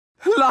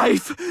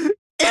Life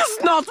is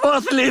not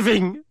worth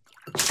living!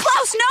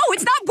 Klaus, no!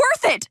 It's not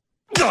worth it!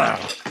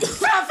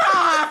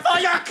 Suffer for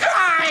your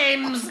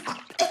crimes!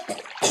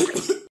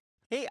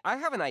 Hey, I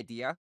have an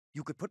idea.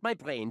 You could put my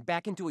brain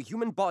back into a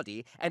human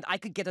body, and I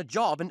could get a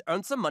job and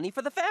earn some money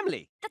for the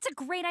family. That's a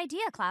great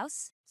idea,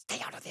 Klaus. Stay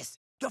out of this.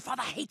 Your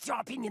father hates your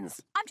opinions.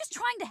 I'm just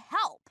trying to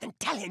help. Then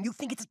tell him you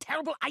think it's a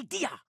terrible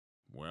idea.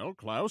 Well,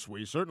 Klaus,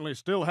 we certainly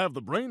still have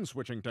the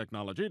brain-switching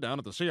technology down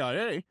at the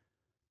CIA.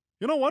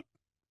 You know what?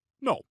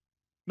 No.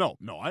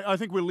 I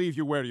think we'll leave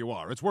you where you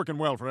are. It's working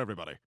well for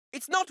everybody.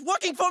 It's not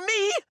working for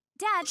me!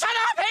 Dad! Shut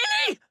up,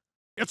 Haley!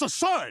 It's a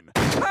sign!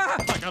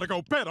 I gotta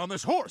go bet on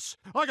this horse.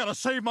 I gotta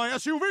save my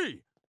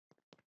SUV.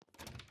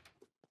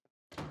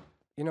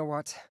 You know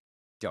what?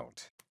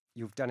 Don't.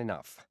 You've done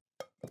enough.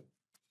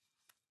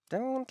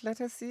 Don't let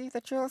her see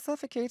that you're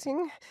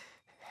suffocating.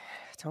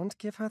 Don't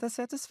give her the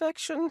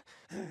satisfaction.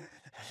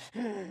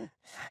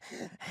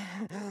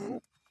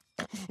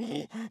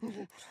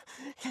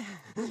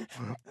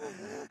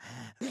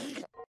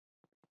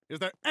 Is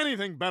there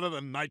anything better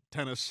than night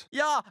tennis?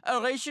 Yeah,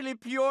 a racially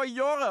pure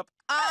Europe.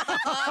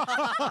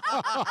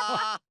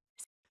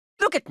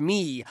 Look at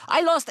me.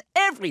 I lost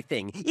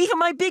everything, even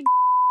my big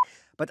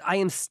but I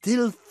am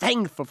still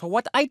thankful for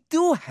what I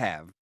do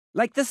have.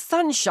 Like the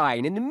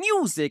sunshine and the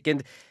music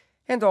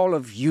and all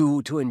of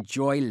you to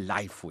enjoy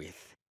life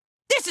with.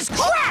 This is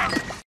crap!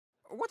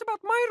 What about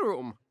my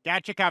room?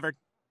 Got you covered.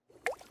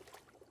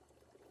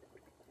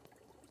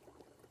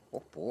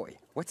 Oh boy,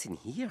 what's in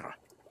here?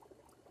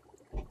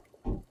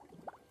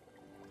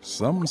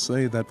 Some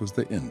say that was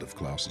the end of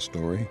Klaus's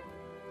story.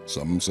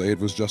 Some say it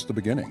was just the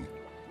beginning.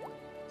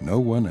 No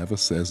one ever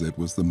says it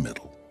was the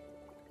middle.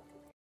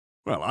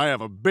 Well, I have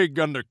a big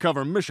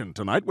undercover mission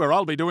tonight where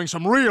I'll be doing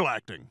some real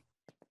acting.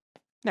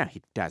 No,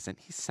 he doesn't.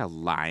 He's so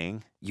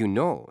lying. You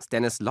know,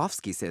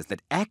 Stanislavski says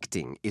that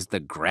acting is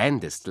the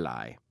grandest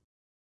lie.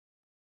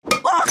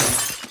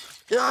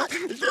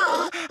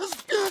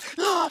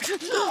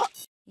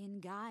 In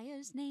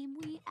Gaia's name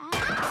we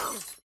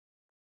act.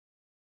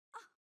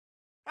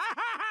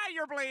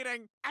 You're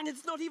bleeding. And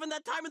it's not even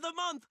that time of the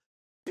month.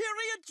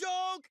 Period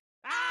joke.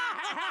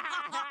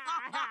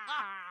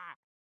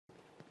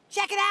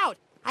 Check it out!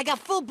 I got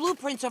full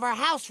blueprints of our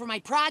house for my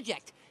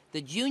project.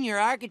 The Junior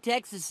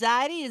Architect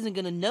Society isn't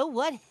gonna know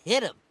what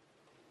hit them.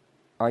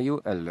 Are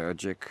you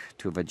allergic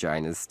to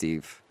vaginas,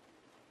 Steve?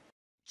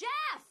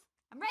 Jeff!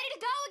 I'm ready to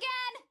go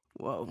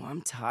again! Whoa,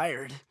 I'm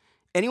tired.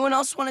 Anyone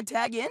else want to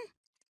tag in?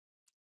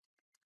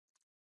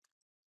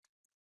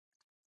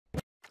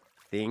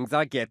 Things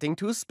are getting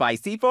too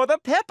spicy for the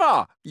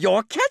pepper.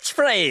 Your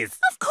catchphrase.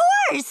 Of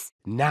course!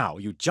 Now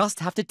you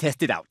just have to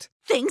test it out.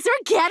 Things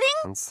are getting...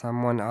 And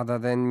someone other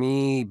than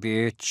me,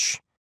 bitch.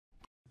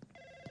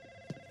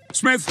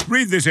 Smith,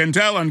 read this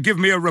intel and give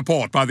me a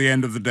report by the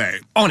end of the day.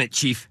 On it,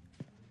 Chief.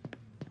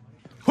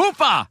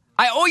 Hooper!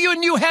 I owe you a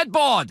new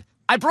headboard!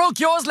 I broke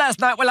yours last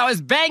night while I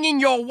was banging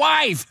your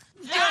wife!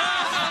 You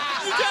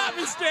got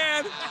me,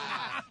 Stan!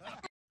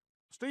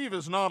 Steve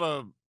is not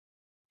a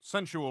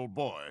sensual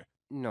boy.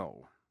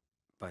 No,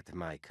 but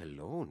my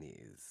cologne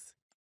is.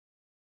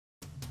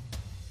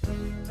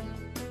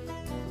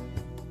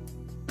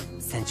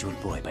 Sensual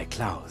Boy by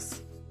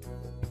Klaus.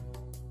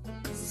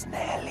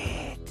 Smell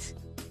it.